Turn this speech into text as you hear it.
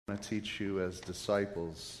I teach you as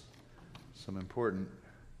disciples some important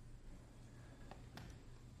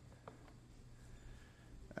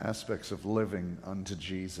aspects of living unto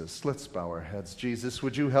Jesus. Let's bow our heads. Jesus,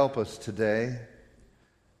 would you help us today?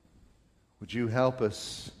 Would you help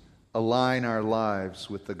us align our lives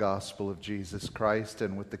with the gospel of Jesus Christ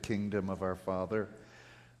and with the kingdom of our Father?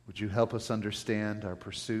 Would you help us understand our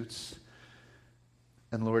pursuits?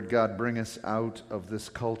 And Lord God, bring us out of this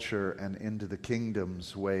culture and into the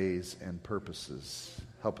kingdom's ways and purposes.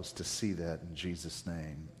 Help us to see that in Jesus'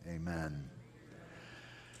 name. Amen.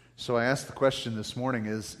 So I asked the question this morning,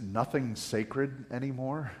 is nothing sacred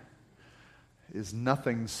anymore? Is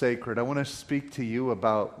nothing sacred? I want to speak to you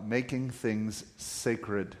about making things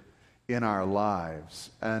sacred in our lives.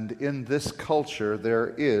 And in this culture,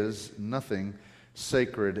 there is nothing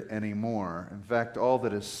sacred anymore. In fact, all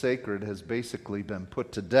that is sacred has basically been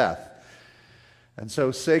put to death. And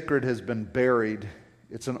so sacred has been buried.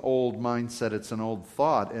 It's an old mindset, it's an old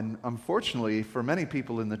thought. And unfortunately, for many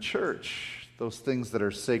people in the church, those things that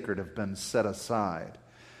are sacred have been set aside.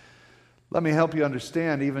 Let me help you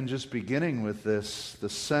understand, even just beginning with this, the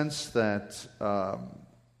sense that,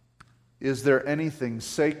 is there anything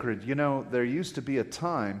sacred? You know, there used to be a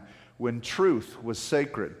time when truth was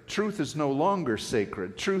sacred. Truth is no longer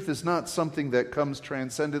sacred. Truth is not something that comes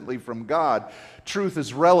transcendently from God. Truth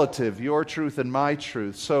is relative, your truth and my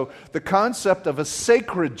truth. So the concept of a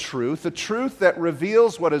sacred truth, a truth that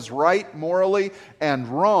reveals what is right morally and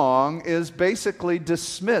wrong, is basically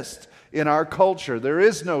dismissed in our culture. There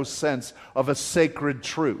is no sense of a sacred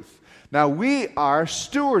truth. Now, we are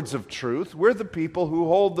stewards of truth. We're the people who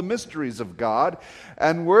hold the mysteries of God,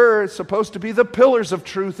 and we're supposed to be the pillars of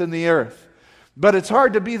truth in the earth. But it's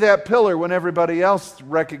hard to be that pillar when everybody else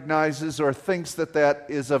recognizes or thinks that that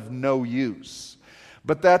is of no use.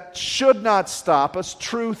 But that should not stop us.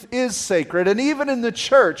 Truth is sacred, and even in the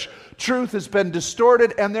church, truth has been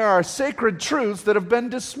distorted, and there are sacred truths that have been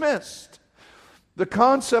dismissed. The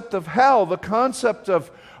concept of hell, the concept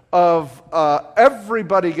of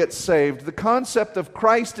everybody gets saved. The concept of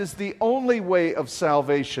Christ is the only way of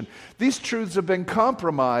salvation. These truths have been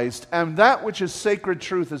compromised, and that which is sacred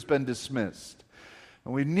truth has been dismissed.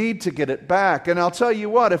 And we need to get it back. And I'll tell you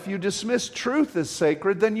what, if you dismiss truth as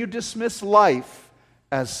sacred, then you dismiss life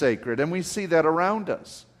as sacred. And we see that around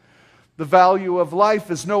us. The value of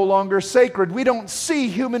life is no longer sacred. We don't see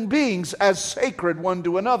human beings as sacred one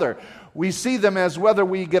to another. We see them as whether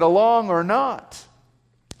we get along or not.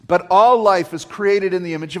 But all life is created in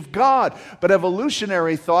the image of God. But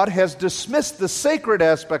evolutionary thought has dismissed the sacred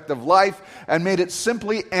aspect of life and made it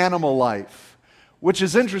simply animal life. Which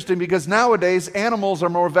is interesting because nowadays animals are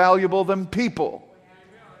more valuable than people.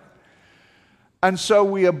 And so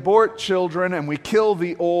we abort children and we kill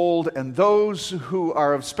the old, and those who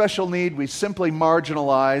are of special need we simply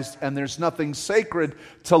marginalize, and there's nothing sacred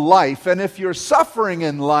to life. And if you're suffering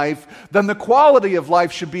in life, then the quality of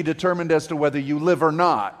life should be determined as to whether you live or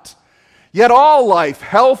not. Yet all life,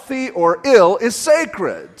 healthy or ill, is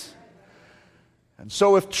sacred. And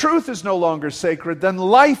so if truth is no longer sacred, then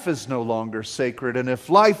life is no longer sacred. And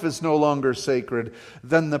if life is no longer sacred,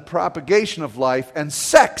 then the propagation of life and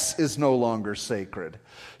sex is no longer sacred.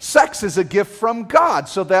 Sex is a gift from God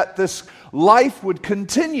so that this life would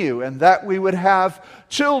continue and that we would have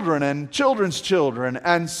children and children's children.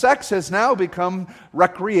 And sex has now become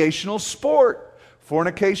recreational sport,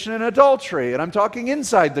 fornication and adultery. And I'm talking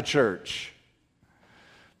inside the church.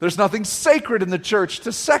 There's nothing sacred in the church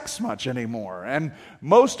to sex much anymore. And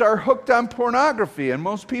most are hooked on pornography. And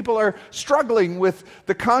most people are struggling with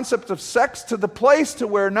the concept of sex to the place to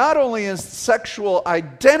where not only is sexual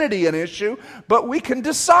identity an issue, but we can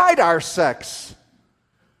decide our sex.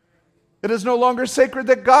 It is no longer sacred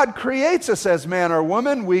that God creates us as man or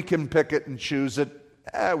woman. We can pick it and choose it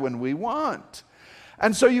when we want.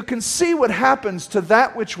 And so you can see what happens to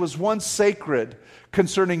that which was once sacred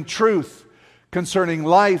concerning truth, concerning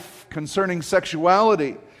life, concerning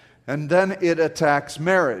sexuality, and then it attacks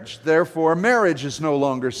marriage. Therefore, marriage is no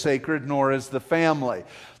longer sacred, nor is the family.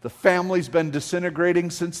 The family's been disintegrating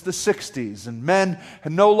since the 60s, and men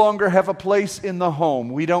no longer have a place in the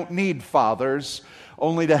home. We don't need fathers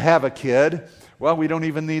only to have a kid. Well, we don't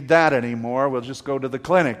even need that anymore. We'll just go to the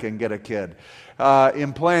clinic and get a kid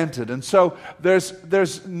implanted. And so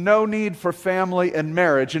there's no need for family and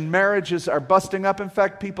marriages are busting up. In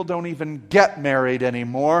fact, people don't even get married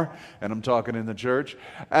anymore, and I'm talking in the church.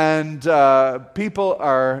 And people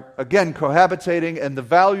are, again, cohabitating, and the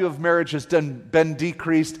value of marriage has been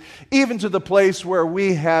decreased, even to the place where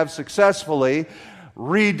we have successfully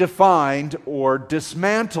redefined or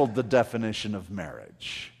dismantled the definition of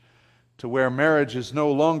marriage to where marriage is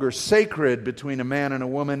no longer sacred between a man and a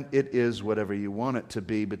woman. It is whatever you want it to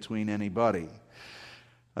be between anybody.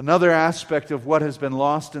 Another aspect of what has been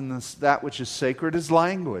lost in that which is sacred is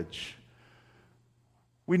language.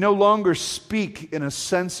 We no longer speak in a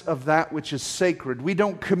sense of that which is sacred. We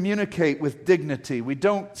don't communicate with dignity. We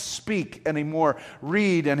don't speak anymore,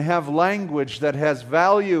 read and have language that has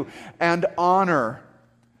value and honor.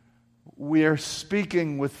 We are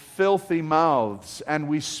speaking with filthy mouths, and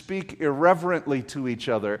we speak irreverently to each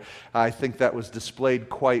other. I think that was displayed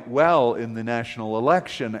quite well in the national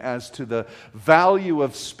election as to the value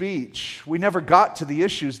of speech. We never got to the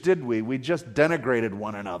issues, did we? We just denigrated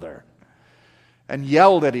one another and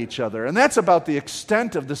yelled at each other. And that's about the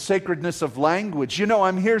extent of the sacredness of language. You know,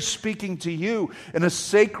 I'm here speaking to you in a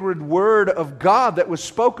sacred word of God that was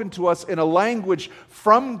spoken to us in a language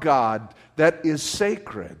from God that is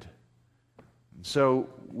sacred. So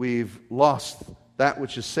we've lost that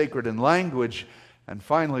which is sacred in language, and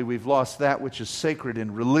finally we've lost that which is sacred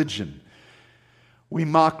in religion. We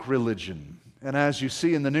mock religion. And as you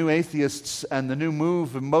see in the new atheists and the new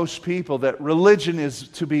move of most people, that religion is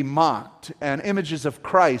to be mocked, and images of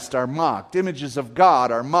Christ are mocked, images of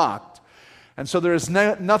God are mocked. And so there is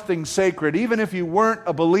nothing sacred. Even if you weren't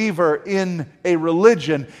a believer in a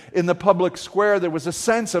religion, in the public square there was a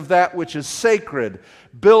sense of that which is sacred.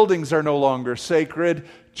 Buildings are no longer sacred.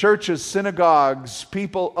 Churches, synagogues,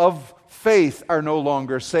 people of faith are no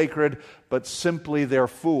longer sacred, but simply they're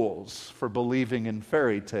fools for believing in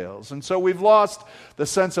fairy tales. And so we've lost the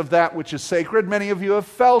sense of that which is sacred. Many of you have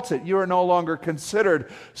felt it. You are no longer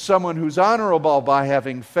considered someone who's honorable by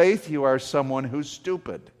having faith. You are someone who's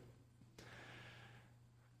stupid.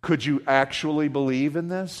 Could you actually believe in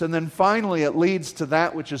this? And then finally it leads to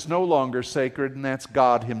that which is no longer sacred, and that's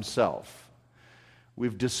God Himself.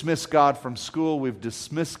 We've dismissed God from school, we've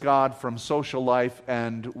dismissed God from social life,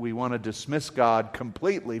 and we want to dismiss God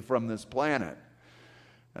completely from this planet.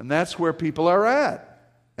 And that's where people are at.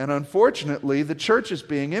 And unfortunately, the church is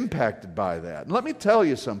being impacted by that. And let me tell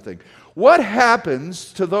you something. What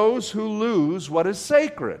happens to those who lose what is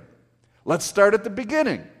sacred? Let's start at the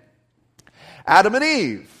beginning. Adam and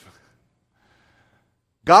Eve.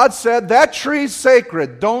 God said, that tree's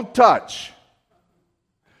sacred, don't touch.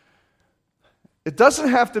 It doesn't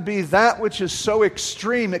have to be that which is so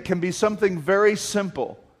extreme. It can be something very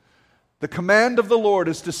simple. The command of the Lord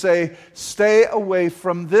is to say, stay away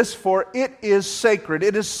from this, for it is sacred,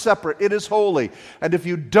 it is separate, it is holy. And if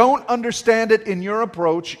you don't understand it in your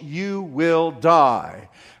approach, you will die.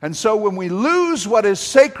 And so when we lose what is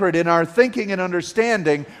sacred in our thinking and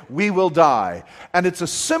understanding, we will die. And it's a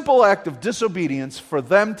simple act of disobedience for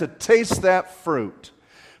them to taste that fruit,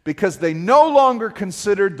 because they no longer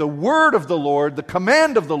considered the word of the Lord, the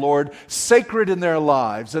command of the Lord, sacred in their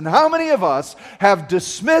lives. And how many of us have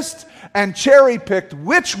dismissed and cherry-picked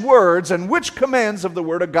which words and which commands of the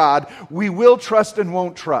Word of God we will trust and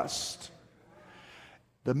won't trust?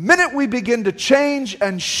 The minute we begin to change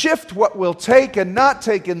and shift what we'll take and not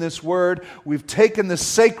take in this Word, we've taken the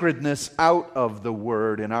sacredness out of the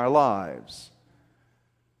Word in our lives.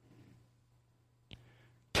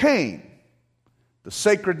 Cain. The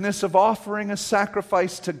sacredness of offering a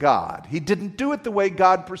sacrifice to God. He didn't do it the way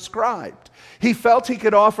God prescribed. He felt he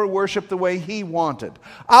could offer worship the way he wanted.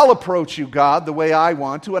 I'll approach you, God, the way I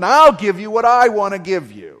want to, and I'll give you what I want to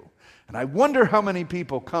give you. And I wonder how many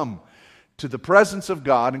people come to the presence of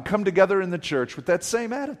God and come together in the church with that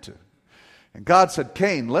same attitude. And God said,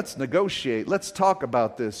 Cain, let's negotiate. Let's talk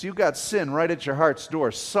about this. You got sin right at your heart's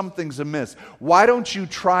door. Something's amiss. Why don't you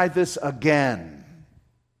try this again?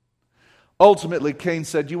 Ultimately, Cain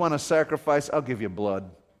said, you want a sacrifice? I'll give you blood.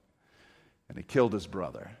 And he killed his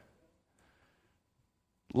brother.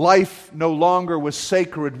 Life no longer was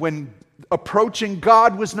sacred. When approaching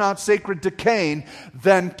God was not sacred to Cain,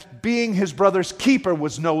 then being his brother's keeper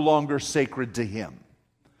was no longer sacred to him.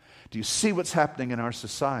 Do you see what's happening in our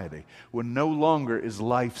society when no longer is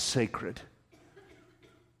life sacred?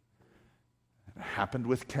 It happened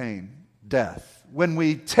with Cain, death. When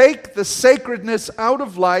we take the sacredness out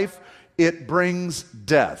of life, it brings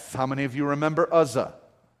death. How many of you remember Uzzah?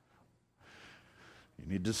 You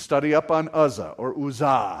need to study up on Uzzah, or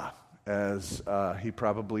Uzzah, as he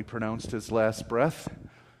probably pronounced his last breath.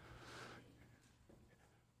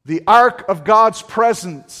 The ark of God's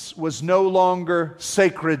presence was no longer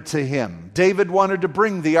sacred to him. David wanted to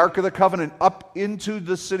bring the Ark of the Covenant up into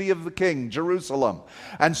the city of the king, Jerusalem.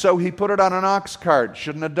 And so he put it on an ox cart.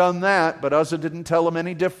 Shouldn't have done that, but Uzzah didn't tell him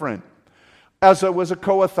any different. Uzzah was a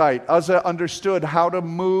Kohathite. Uzzah understood how to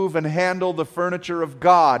move and handle the furniture of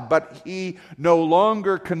God, but he no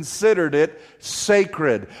longer considered it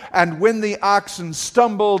sacred. And when the oxen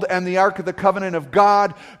stumbled and the Ark of the Covenant of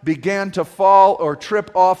God began to fall or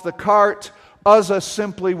trip off the cart, Uzzah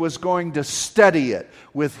simply was going to steady it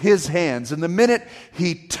with his hands. And the minute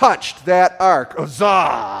he touched that ark,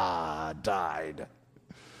 Uzzah died.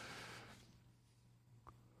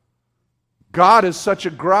 God is such a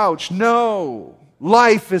grouch. No.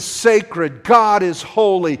 Life is sacred. God is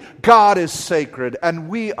holy. God is sacred. And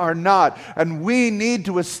we are not. And we need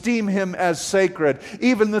to esteem Him as sacred.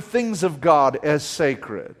 Even the things of God as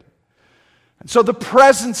sacred. And so the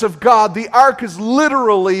presence of God, the ark is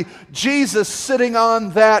literally Jesus sitting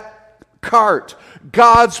on that cart.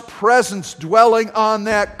 God's presence dwelling on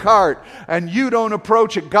that cart. And you don't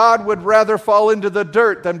approach it. God would rather fall into the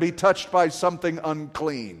dirt than be touched by something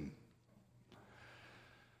unclean.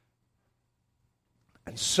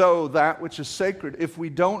 And so that which is sacred, if we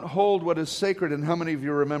don't hold what is sacred, and how many of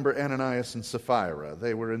you remember Ananias and Sapphira?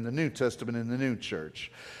 They were in the New Testament in the new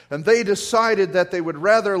church. And they decided that they would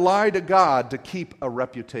rather lie to God to keep a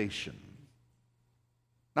reputation.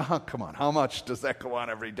 Now, come on, how much does that go on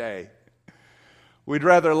every day? We'd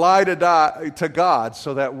rather lie to God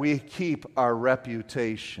so that we keep our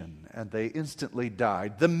reputation. And they instantly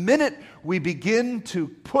died. The minute we begin to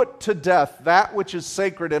put to death that which is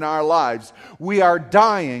sacred in our lives, we are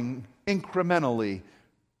dying incrementally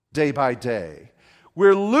day by day.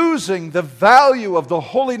 We're losing the value of the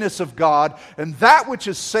holiness of God and that which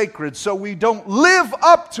is sacred, so we don't live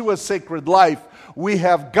up to a sacred life. We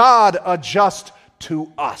have God adjust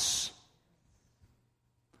to us.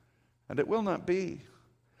 And it will not be.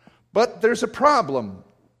 But there's a problem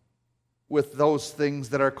with those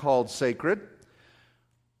things that are called sacred.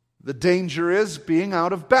 The danger is being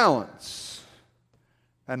out of balance.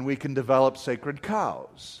 And we can develop sacred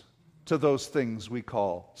cows to those things we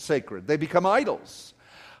call sacred. They become idols.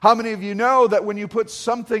 How many of you know that when you put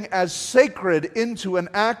something as sacred into an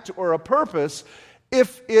act or a purpose,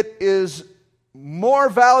 if it is more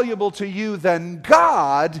valuable to you than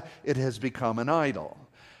God, it has become an idol.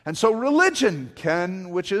 And so religion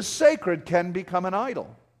which is sacred, can become an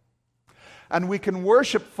idol. And we can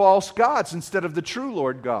worship false gods instead of the true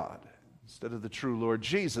Lord God, instead of the true Lord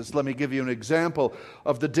Jesus. Let me give you an example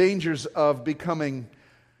of the dangers of becoming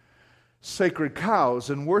sacred cows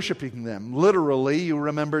and worshiping them. Literally, you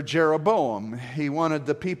remember Jeroboam. He wanted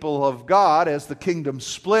the people of God, as the kingdom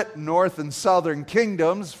split, north and southern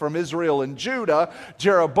kingdoms from Israel and Judah,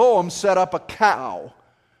 Jeroboam set up a cow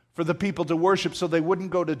for the people to worship so they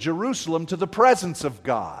wouldn't go to Jerusalem to the presence of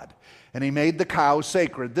God. And he made the cow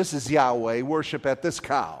sacred. This is Yahweh. Worship at this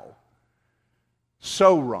cow.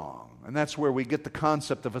 So wrong. And that's where we get the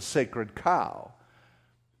concept of a sacred cow.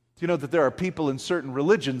 Do you know that there are people in certain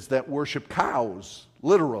religions that worship cows,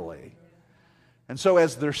 literally? And so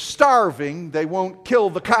as they're starving, they won't kill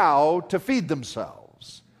the cow to feed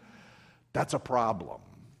themselves. That's a problem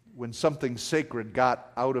when something sacred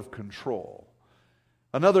got out of control.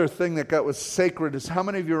 Another thing that was sacred is, how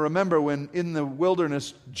many of you remember when in the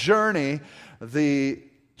wilderness journey, the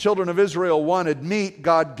children of Israel wanted meat,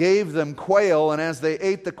 God gave them quail, and as they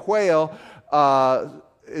ate the quail,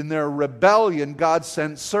 in their rebellion, God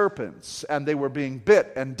sent serpents, and they were being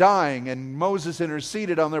bit and dying, and Moses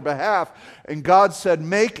interceded on their behalf, and God said,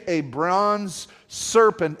 make a bronze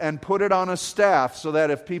serpent and put it on a staff, so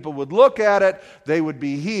that if people would look at it, they would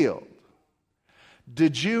be healed.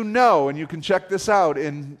 Did you know, and you can check this out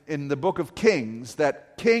in the book of Kings,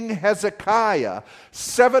 that King Hezekiah,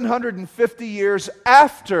 750 years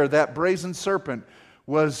after that brazen serpent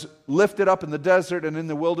was lifted up in the desert and in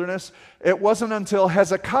the wilderness, it wasn't until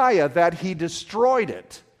Hezekiah that he destroyed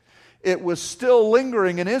it. It was still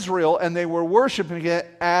lingering in Israel, and they were worshiping it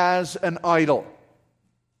as an idol.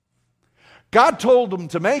 God told them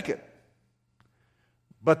to make it,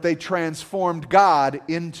 but they transformed God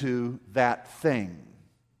into that thing.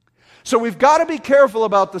 So we've got to be careful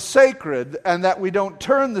about the sacred, and that we don't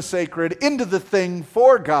turn the sacred into the thing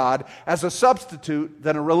for God as a substitute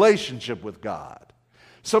than a relationship with God.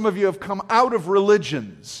 Some of you have come out of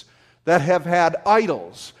religions that have had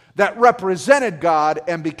idols that represented God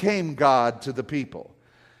and became God to the people.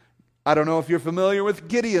 I don't know if you're familiar with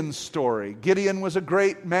Gideon's story. Gideon was a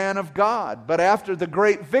great man of God, but after the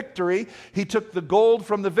great victory, he took the gold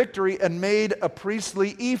from the victory and made a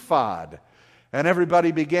priestly ephod. And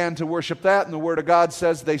everybody began to worship that, and the Word of God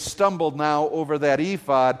says they stumbled now over that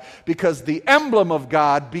ephod because the emblem of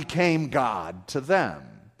God became God to them.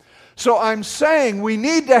 So I'm saying we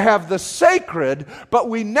need to have the sacred, but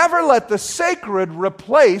we never let the sacred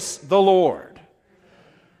replace the Lord.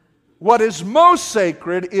 What is most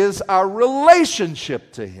sacred is our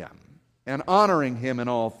relationship to Him and honoring Him in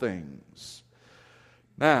all things.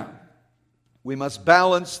 Now, we must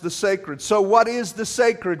balance the sacred. So what is the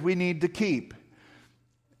sacred we need to keep?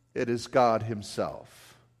 It is God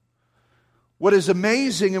Himself. What is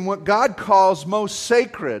amazing and what God calls most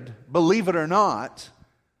sacred, believe it or not,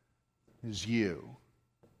 is you.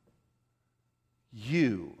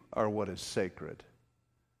 You are what is sacred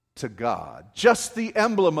to God. Just the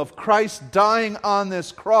emblem of Christ dying on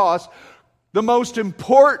this cross, the most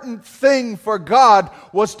important thing for God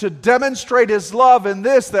was to demonstrate His love in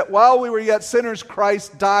this, that while we were yet sinners,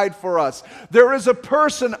 Christ died for us. There is a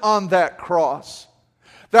person on that cross.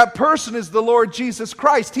 That person is the Lord Jesus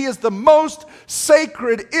Christ. He is the most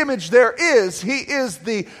sacred image there is. He is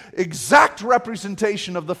the exact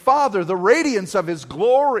representation of the Father, the radiance of His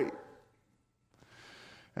glory.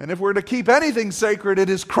 And if we're to keep anything sacred, it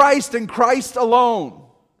is Christ and Christ alone.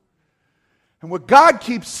 And what God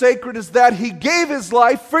keeps sacred is that He gave His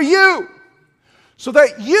life for you, so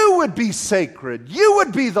that you would be sacred. You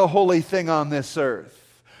would be the holy thing on this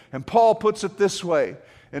earth. And Paul puts it this way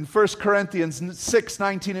in 1 Corinthians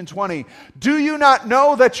 6:19 and 20. Do you not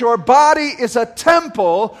know that your body is a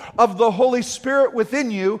temple of the Holy Spirit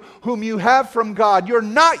within you, whom you have from God? You're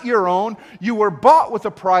not your own. You were bought with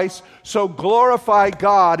a price, so glorify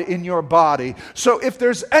God in your body. So if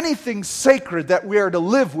there's anything sacred that we are to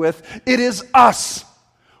live with, it is us.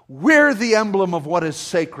 We're the emblem of what is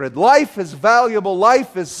sacred. Life is valuable.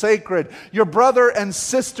 Life is sacred. Your brother and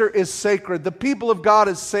sister is sacred. The people of God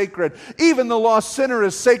is sacred. Even the lost sinner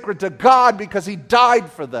is sacred to God because He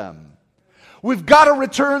died for them. We've got to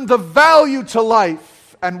return the value to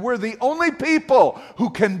life, and we're the only people who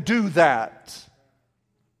can do that.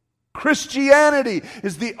 Christianity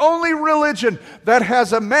is the only religion that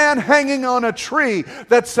has a man hanging on a tree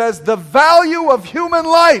that says the value of human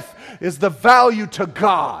life is the value to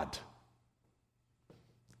God.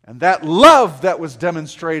 And that love that was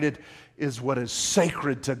demonstrated is what is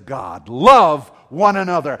sacred to God. Love one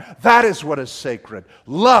another. That is what is sacred.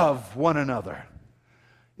 Love one another.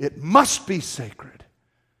 It must be sacred.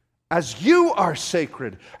 As you are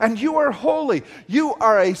sacred and you are holy, you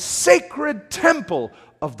are a sacred temple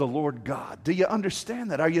of the Lord God. Do you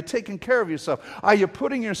understand that? Are you taking care of yourself? Are you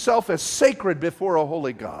putting yourself as sacred before a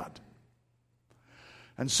holy God?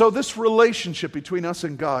 And so this relationship between us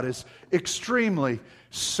and God is extremely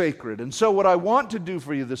sacred. And so what I want to do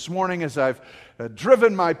for you this morning, as I've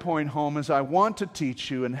driven my point home, is I want to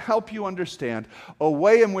teach you and help you understand a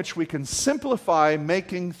way in which we can simplify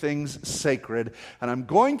making things sacred. And I'm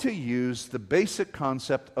going to use the basic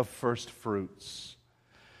concept of first fruits.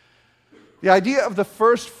 The idea of the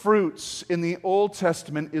first fruits in the Old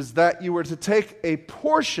Testament is that you were to take a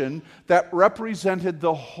portion that represented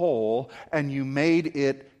the whole and you made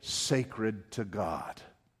it sacred to God.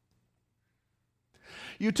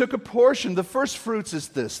 You took a portion. The first fruits is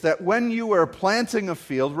this, that when you were planting a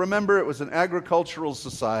field, remember it was an agricultural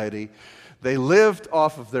society, they lived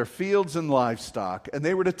off of their fields and livestock, and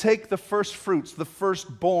they were to take the first fruits, the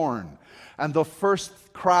firstborn, and the first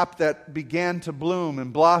crop that began to bloom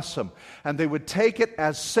and blossom, and they would take it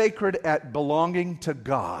as sacred at belonging to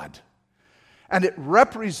God. And it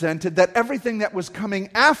represented that everything that was coming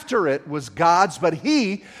after it was God's, but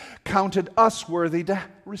He counted us worthy to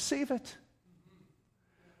receive it.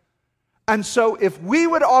 And so if we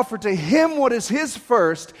would offer to Him what is His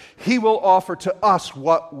first, He will offer to us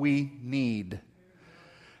what we need.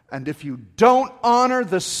 And if you don't honor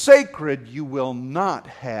the sacred, you will not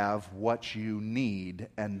have what you need,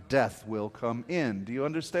 and death will come in. Do you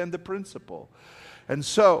understand the principle? And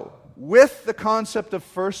so, with the concept of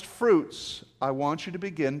first fruits, I want you to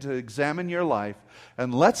begin to examine your life,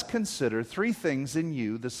 and let's consider three things in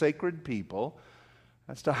you, the sacred people,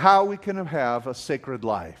 as to how we can have a sacred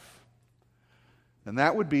life. And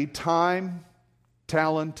that would be time,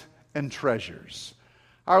 talent, and treasures.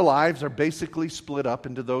 Our lives are basically split up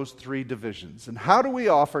into those three divisions. And how do we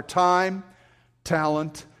offer time,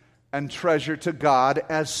 talent, and treasure to God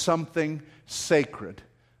as something sacred?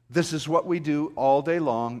 This is what we do all day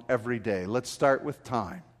long, every day. Let's start with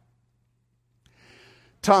time.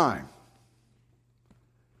 Time.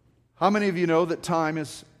 How many of you know that time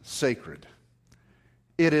is sacred?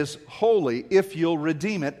 It is holy if you'll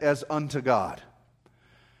redeem it as unto God.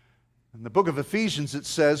 In the book of Ephesians it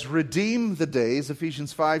says, redeem the days,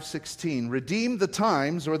 Ephesians 5:16, redeem the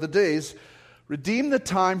times or the days, redeem the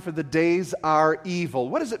time for the days are evil.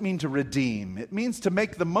 What does it mean to redeem? It means to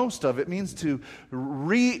make the most of. It means to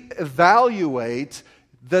reevaluate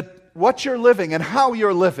what you're living and how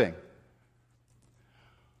you're living.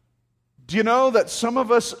 Do you know that some of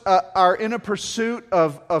us are in a pursuit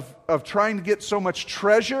of trying to get so much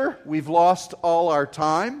treasure, we've lost all our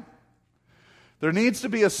time? There needs to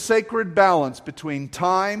be a sacred balance between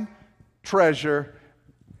time, treasure,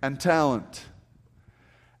 and talent.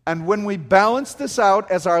 And when we balance this out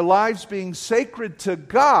as our lives being sacred to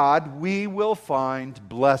God, we will find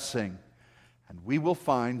blessing. And we will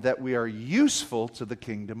find that we are useful to the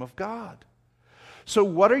kingdom of God. So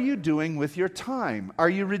what are you doing with your time? Are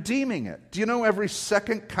you redeeming it? Do you know every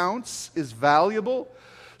second counts, is valuable?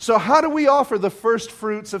 So how do we offer the first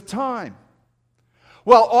fruits of time?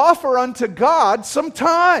 Well, offer unto God some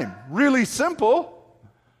time. Really simple.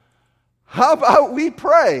 How about we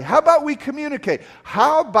pray? How about we communicate?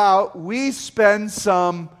 How about we spend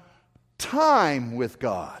some time with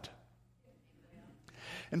God?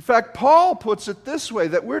 In fact, Paul puts it this way,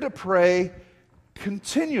 that we're to pray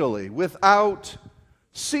continually without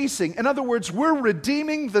ceasing. In other words, we're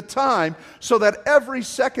redeeming the time so that every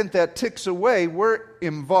second that ticks away, we're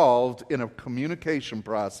involved in a communication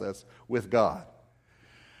process with God.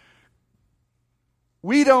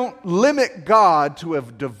 We don't limit God to a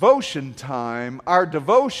devotion time. Our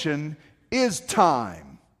devotion is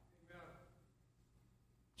time.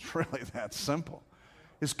 It's really that simple.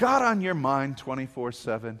 Is God on your mind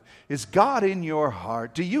 24/7? Is God in your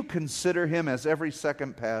heart? Do you consider Him as every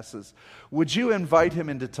second passes? Would you invite Him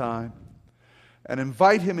into time? And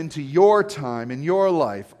invite Him into your time, in your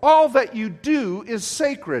life. All that you do is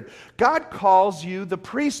sacred. God calls you the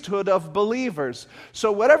priesthood of believers.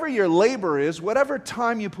 So whatever your labor is, whatever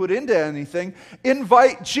time you put into anything,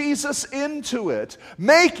 invite Jesus into it.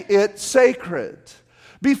 Make it sacred.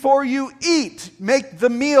 Before you eat, make the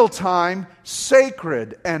mealtime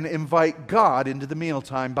sacred and invite God into the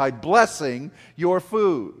mealtime by blessing your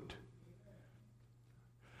food.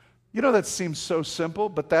 You know, that seems so simple,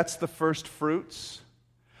 but that's the first fruits.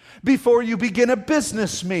 Before you begin a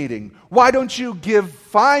business meeting, why don't you give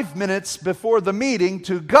 5 minutes before the meeting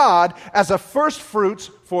to God as a first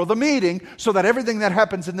fruits for the meeting, so that everything that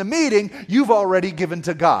happens in the meeting, you've already given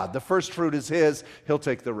to God. The first fruit is His, He'll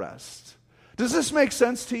take the rest. Does this make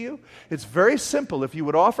sense to you? It's very simple. If you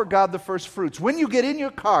would offer God the first fruits, when you get in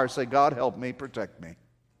your car, say, God, help me, protect me.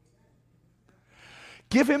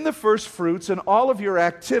 Give Him the first fruits in all of your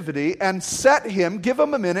activity and set Him, give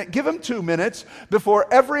Him a minute, give Him 2 minutes before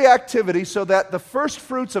every activity so that the first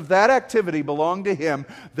fruits of that activity belong to Him.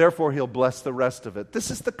 Therefore, He'll bless the rest of it.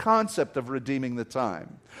 This is the concept of redeeming the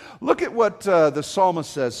time. Look at what the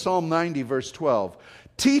psalmist says, Psalm 90, verse 12.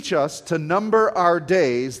 Teach us to number our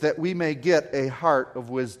days that we may get a heart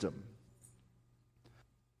of wisdom.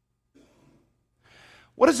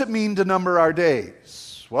 What does it mean to number our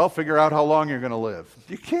days? Well, figure out how long you're going to live.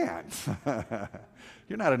 You can't.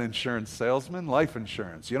 You're not an insurance salesman, life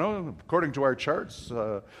insurance. You know, according to our charts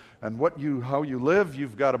and how you live,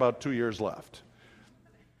 you've got about 2 years left.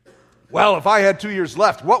 Well, if I had 2 years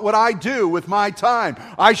left, what would I do with my time?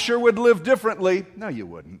 I sure would live differently. No, you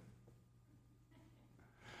wouldn't.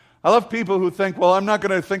 I love people who think, well, I'm not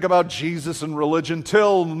going to think about Jesus and religion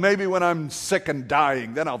till maybe when I'm sick and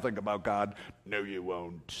dying. Then I'll think about God. No, you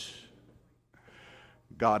won't.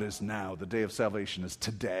 God is now. The day of salvation is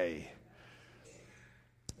today.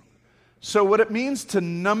 So what it means to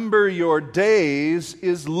number your days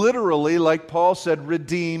is literally, like Paul said,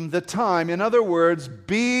 redeem the time. In other words,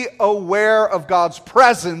 be aware of God's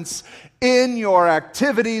presence in your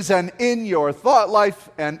activities and in your thought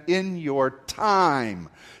life and in your time.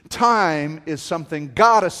 Time is something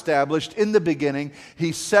God established in the beginning.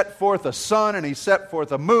 He set forth a sun and He set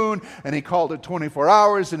forth a moon and He called it 24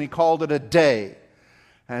 hours and He called it a day.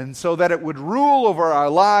 And so that it would rule over our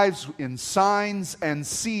lives in signs and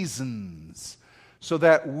seasons, so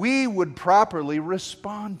that we would properly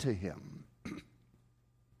respond to Him. And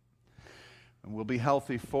we'll be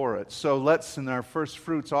healthy for it. So let's, in our first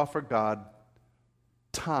fruits, offer God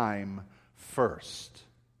time first.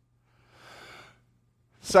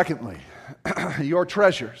 Secondly, your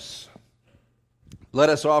treasures. Let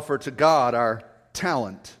us offer to God our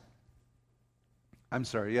talent. I'm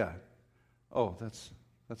sorry, yeah. Oh, that's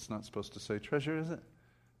not supposed to say treasure, is it?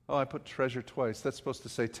 Oh, I put treasure twice. That's supposed to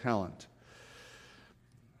say talent.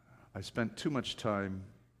 I spent too much time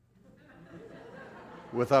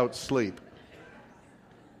without sleep.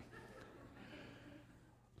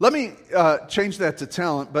 Let me change that to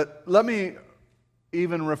talent, but let me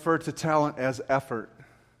even refer to talent as effort.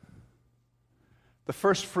 The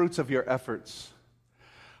first fruits of your efforts.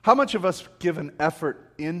 How much of us give an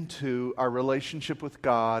effort into our relationship with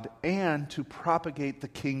God and to propagate the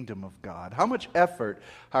kingdom of God? How much effort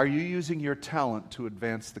are you using your talent to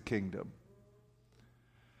advance the kingdom?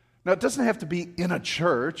 Now, it doesn't have to be in a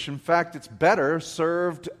church. In fact, it's better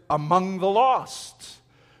served among the lost.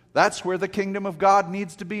 That's where the kingdom of God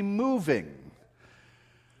needs to be moving.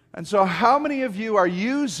 And so how many of you are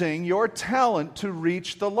using your talent to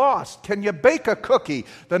reach the lost? Can you bake a cookie?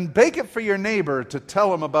 Then bake it for your neighbor to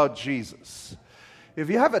tell him about Jesus. If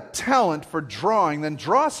you have a talent for drawing, then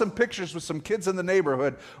draw some pictures with some kids in the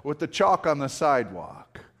neighborhood with the chalk on the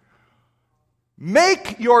sidewalk.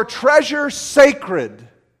 Make your treasure sacred.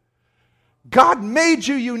 God made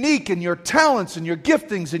you unique in your talents and your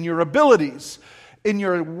giftings and your abilities, in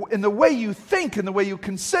the way you think and the way you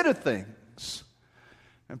consider things.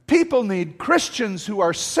 And people need Christians who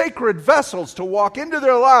are sacred vessels to walk into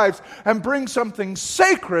their lives and bring something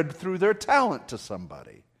sacred through their talent to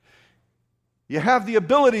somebody. You have the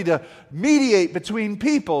ability to mediate between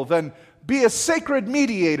people, then be a sacred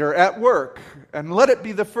mediator at work and let it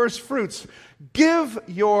be the first fruits. Give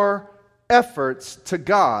your efforts to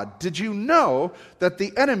God. Did you know that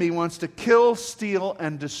the enemy wants to kill, steal,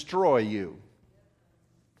 and destroy you?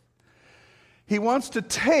 He wants to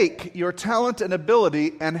take your talent and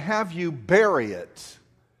ability and have you bury it.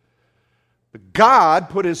 But God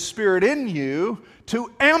put His Spirit in you to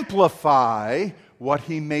amplify what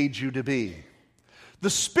He made you to be. The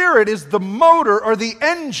Spirit is the motor or the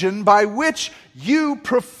engine by which you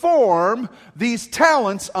perform these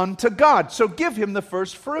talents unto God. So give Him the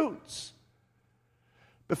first fruits.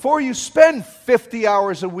 Before you spend 50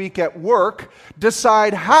 hours a week at work,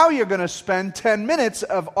 decide how you're going to spend 10 minutes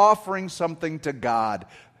of offering something to God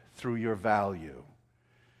through your value.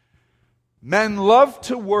 Men love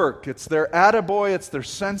to work. It's their attaboy, it's their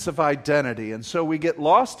sense of identity. And so we get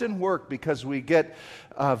lost in work because we get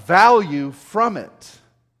value from it.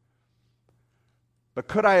 But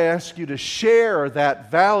could I ask you to share that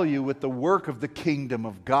value with the work of the kingdom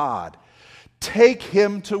of God? Take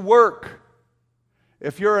Him to work.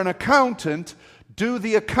 If you're an accountant, do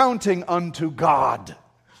the accounting unto God.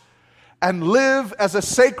 And live as a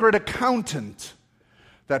sacred accountant.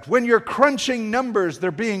 That when you're crunching numbers, they're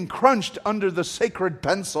being crunched under the sacred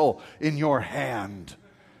pencil in your hand.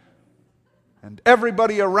 And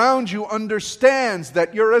everybody around you understands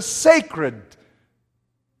that you're a sacred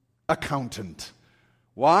accountant.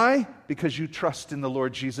 Why? Because you trust in the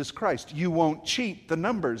Lord Jesus Christ. You won't cheat the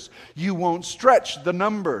numbers. You won't stretch the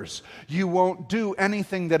numbers. You won't do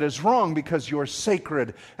anything that is wrong because you're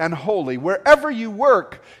sacred and holy. Wherever you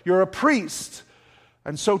work, you're a priest.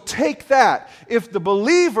 And so take that. If the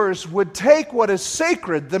believers would take what is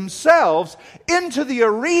sacred themselves into the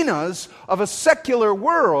arenas of a secular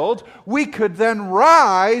world, we could then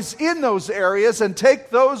rise in those areas and take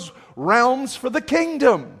those realms for the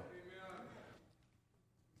kingdom.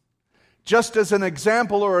 Just as an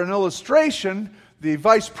example or an illustration, the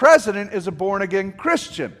vice president is a born-again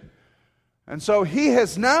Christian. And so he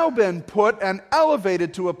has now been put and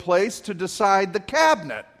elevated to a place to decide the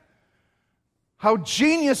cabinet. How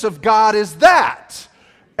genius of God is that?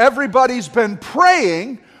 Everybody's been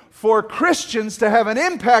praying for Christians to have an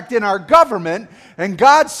impact in our government, and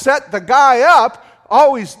God set the guy up,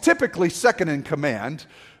 always typically second in command,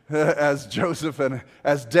 as Joseph and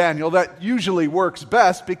as Daniel. That usually works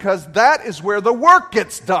best because that is where the work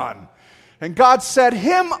gets done. And God set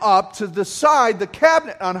him up to decide the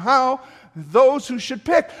cabinet on how those who should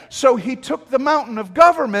pick. So He took the mountain of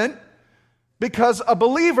government because a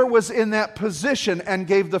believer was in that position and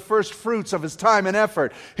gave the first fruits of his time and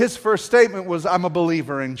effort. His first statement was, I'm a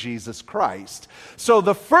believer in Jesus Christ. So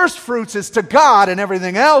the first fruits is to God, and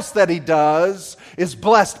everything else that he does is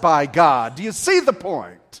blessed by God. Do you see the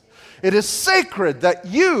point? It is sacred that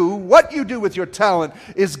what you do with your talent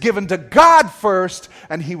is given to God first,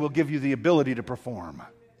 and He will give you the ability to perform.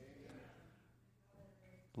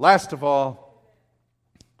 Last of all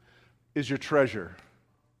is your treasure.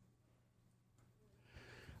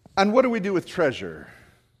 And what do we do with treasure?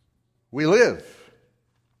 We live.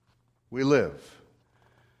 We live.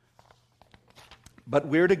 But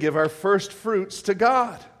we're to give our first fruits to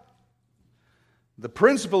God. The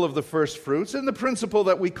principle of the first fruits and the principle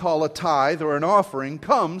that we call a tithe or an offering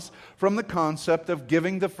comes from the concept of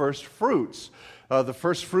giving the first fruits. The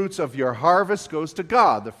first fruits of your harvest goes to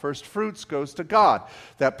God. The first fruits goes to God.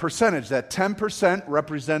 That percentage, that 10%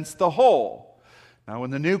 represents the whole. Now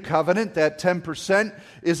in the new covenant, that 10%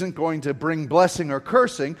 isn't going to bring blessing or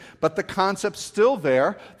cursing, but the concept's still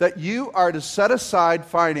there that you are to set aside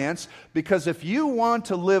finance, because if you want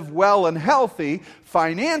to live well and healthy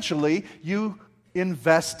financially, you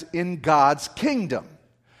invest in God's kingdom.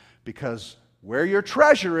 Because where your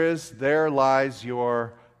treasure is, there lies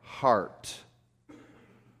your heart.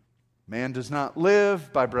 Man does not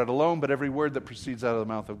live by bread alone, but every word that proceeds out of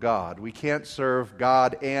the mouth of God. We can't serve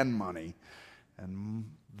God and money.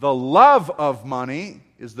 And the love of money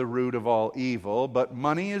is the root of all evil, but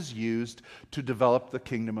money is used to develop the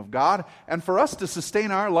kingdom of God and for us to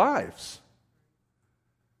sustain our lives.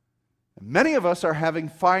 Many of us are having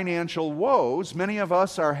financial woes. Many of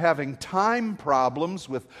us are having time problems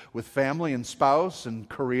with family and spouse and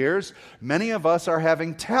careers. Many of us are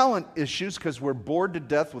having talent issues because we're bored to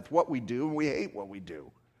death with what we do and we hate what we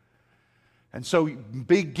do. And so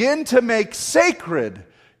begin to make sacred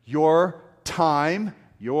your time,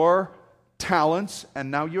 your talents,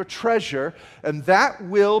 and now your treasure, and that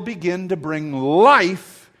will begin to bring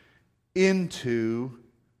life into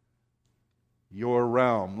your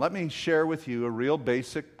realm. Let me share with you a real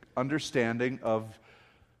basic understanding of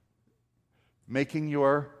making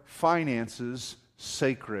your finances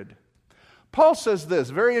sacred. Paul says this,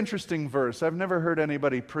 very interesting verse. I've never heard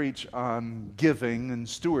anybody preach on giving and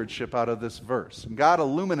stewardship out of this verse. And God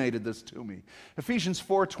illuminated this to me. Ephesians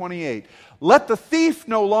 4:28. Let the thief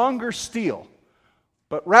no longer steal,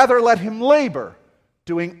 but rather let him labor,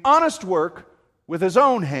 doing honest work with his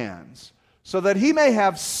own hands, so that he may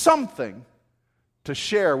have something to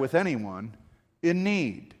share with anyone in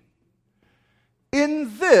need.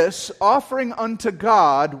 In this, offering unto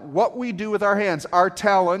God what we do with our hands, our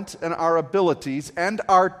talent and our abilities and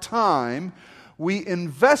our time, we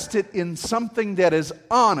invest it in something that is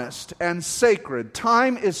honest and sacred.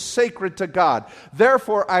 Time is sacred to God.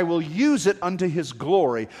 Therefore, I will use it unto His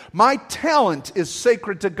glory. My talent is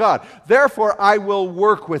sacred to God. Therefore, I will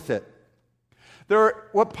work with it.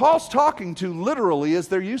 What Paul's talking to literally is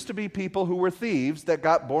there used to be people who were thieves that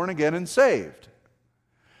got born again and saved.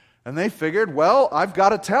 And they figured, well, I've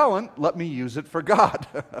got a talent, let me use it for God.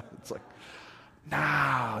 It's like,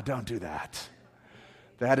 no, don't do that.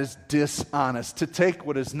 That is dishonest. To take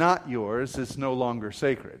what is not yours is no longer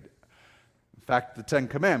sacred. In fact, the Ten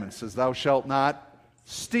Commandments says, thou shalt not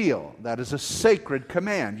steal. That is a sacred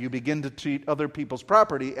command. You begin to treat other people's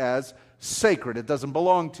property as sacred. It doesn't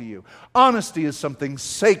belong to you. Honesty is something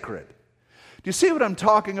sacred. Do you see what I'm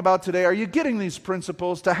talking about today? Are you getting these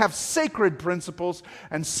principles? To have sacred principles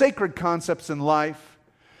and sacred concepts in life.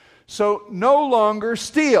 So no longer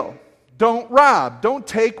steal. Don't rob. Don't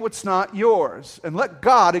take what's not yours. And let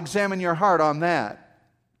God examine your heart on that.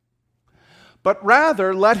 But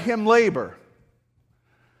rather let Him labor.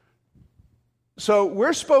 So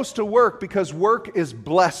we're supposed to work because work is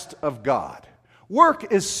blessed of God.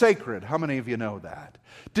 Work is sacred. How many of you know that?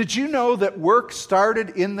 Did you know that work started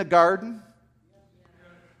in the garden?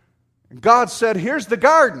 God said, here's the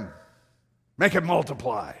garden. Make it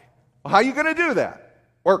multiply. Well, how are you going to do that?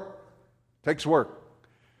 Work. Takes work.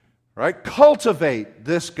 Right? Cultivate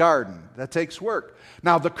this garden. That takes work.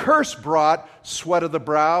 Now, the curse brought sweat of the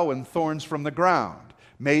brow and thorns from the ground.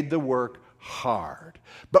 Made the work hard.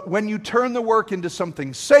 But when you turn the work into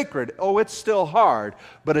something sacred, it's still hard,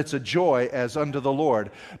 but it's a joy as unto the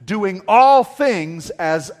Lord. Doing all things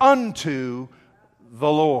as unto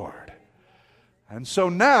the Lord. And so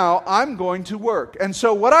now I'm going to work. And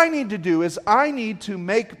so what I need to do is I need to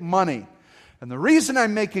make money. And the reason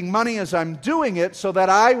I'm making money is I'm doing it so that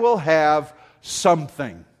I will have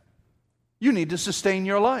something. You need to sustain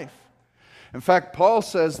your life. In fact, Paul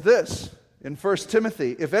says this in 1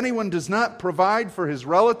 Timothy, if anyone does not provide for his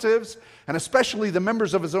relatives, and especially the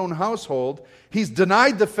members of his own household, he's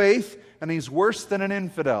denied the faith and he's worse than an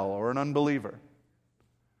infidel or an unbeliever.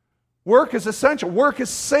 Work is essential. Work is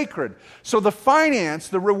sacred. So the finance,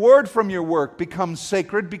 the reward from your work becomes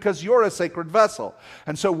sacred because you're a sacred vessel.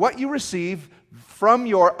 And so what you receive from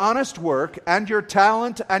your honest work and your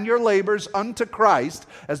talent and your labors unto Christ,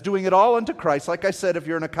 as doing it all unto Christ, like I said, if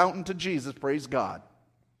you're an accountant to Jesus, praise God.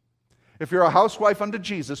 If you're a housewife unto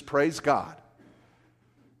Jesus, praise God.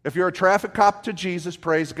 If you're a traffic cop to Jesus,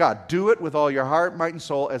 praise God. Do it with all your heart, might, and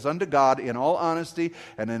soul as unto God in all honesty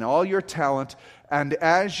and in all your talent. And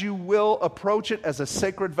as you will approach it as a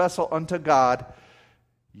sacred vessel unto God,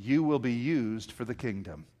 you will be used for the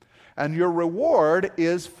kingdom. And your reward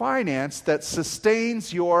is finance that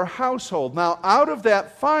sustains your household. Now, out of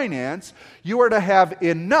that finance, you are to have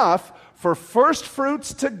enough for first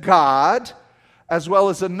fruits to God, as well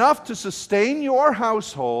as enough to sustain your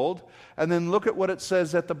household. And then look at what it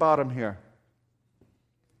says at the bottom here.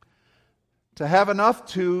 To have enough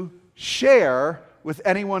to share with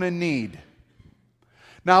anyone in need.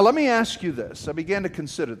 Now, let me ask you this. I began to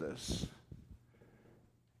consider this.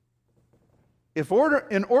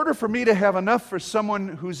 In order for me to have enough for someone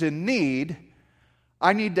who's in need,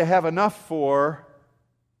 I need to have enough for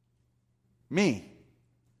me.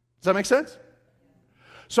 Does that make sense?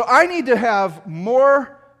 So I need to have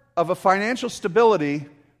more of a financial stability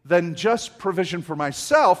than just provision for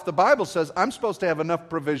myself. The Bible says I'm supposed to have enough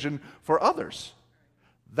provision for others.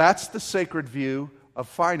 That's the sacred view of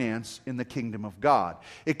finance in the kingdom of God.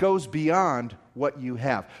 It goes beyond what you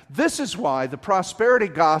have. This is why the prosperity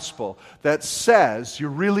gospel that says you're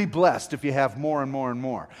really blessed if you have more and more and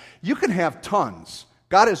more. You can have tons.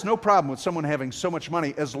 God has no problem with someone having so much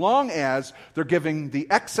money as long as they're giving the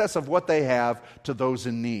excess of what they have to those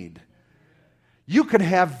in need. You can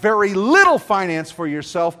have very little finance for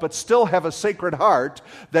yourself but still have a sacred heart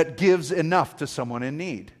that gives enough to someone in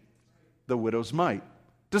need. The widow's mite.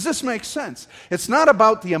 Does this make sense? It's not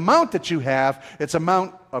about the amount that you have, it's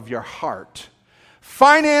amount of your heart.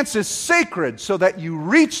 Finance is sacred so that you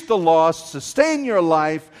reach the lost, sustain your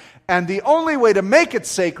life, and the only way to make it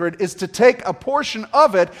sacred is to take a portion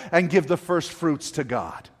of it and give the first fruits to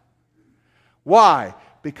God. Why?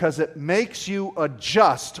 Because it makes you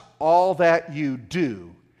adjust all that you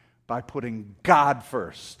do by putting God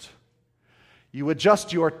first. You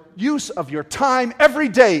adjust your use of your time every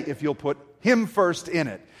day if you'll put Him first in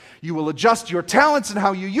it. You will adjust your talents and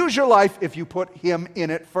how you use your life if you put Him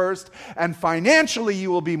in it first. And financially,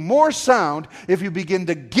 you will be more sound if you begin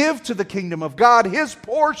to give to the kingdom of God His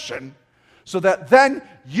portion, so that then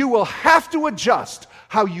you will have to adjust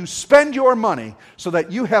how you spend your money so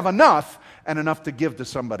that you have enough and enough to give to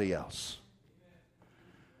somebody else.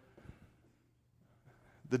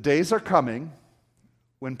 The days are coming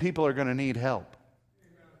when people are going to need help.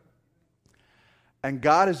 And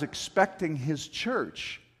God is expecting His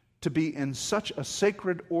church to be in such a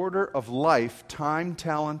sacred order of life, time,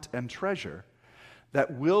 talent, and treasure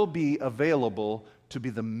that will be available to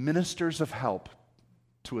be the ministers of help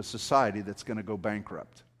to a society that's going to go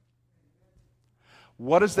bankrupt.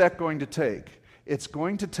 What is that going to take? It's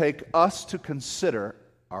going to take us to consider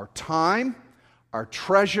our time, our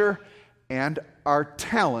treasure, and our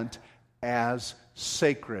talent as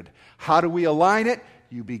sacred. How do we align it?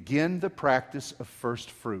 You begin the practice of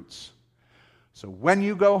first fruits. So when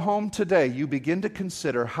you go home today, you begin to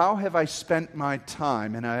consider, how have I spent my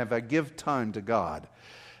time, and have I give time to God?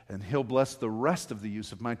 And He'll bless the rest of the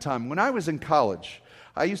use of my time. When I was in college,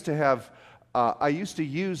 I used to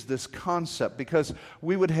use this concept because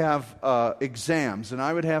we would have exams and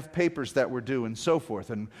I would have papers that were due and so forth.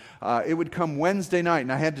 And it would come Wednesday night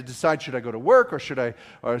and I had to decide, should I go to work or should I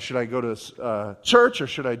go to church or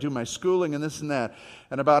should I do my schooling and this and that.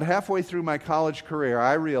 And about halfway through my college career,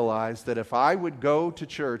 I realized that if I would go to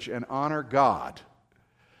church and honor God,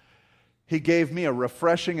 He gave me a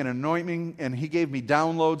refreshing and anointing, and He gave me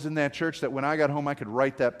downloads in that church that when I got home I could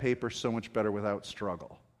write that paper so much better without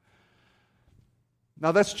struggle.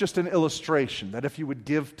 Now that's just an illustration that if you would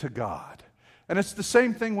give to God, and it's the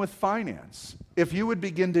same thing with finance. If you would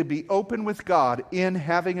begin to be open with God in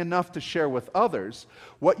having enough to share with others,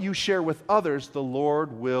 what you share with others, the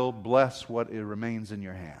Lord will bless what remains in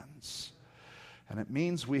your hands. And it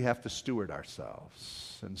means we have to steward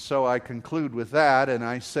ourselves. And so I conclude with that and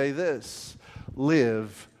I say this: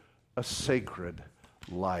 live a sacred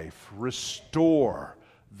life. Restore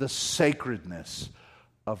the sacredness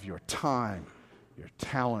of your time, your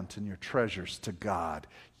talent, and your treasures to God.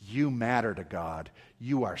 You matter to God.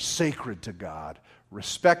 You are sacred to God.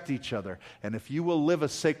 Respect each other. And if you will live a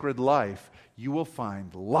sacred life, you will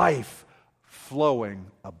find life flowing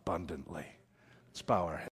abundantly. Let's bow our heads.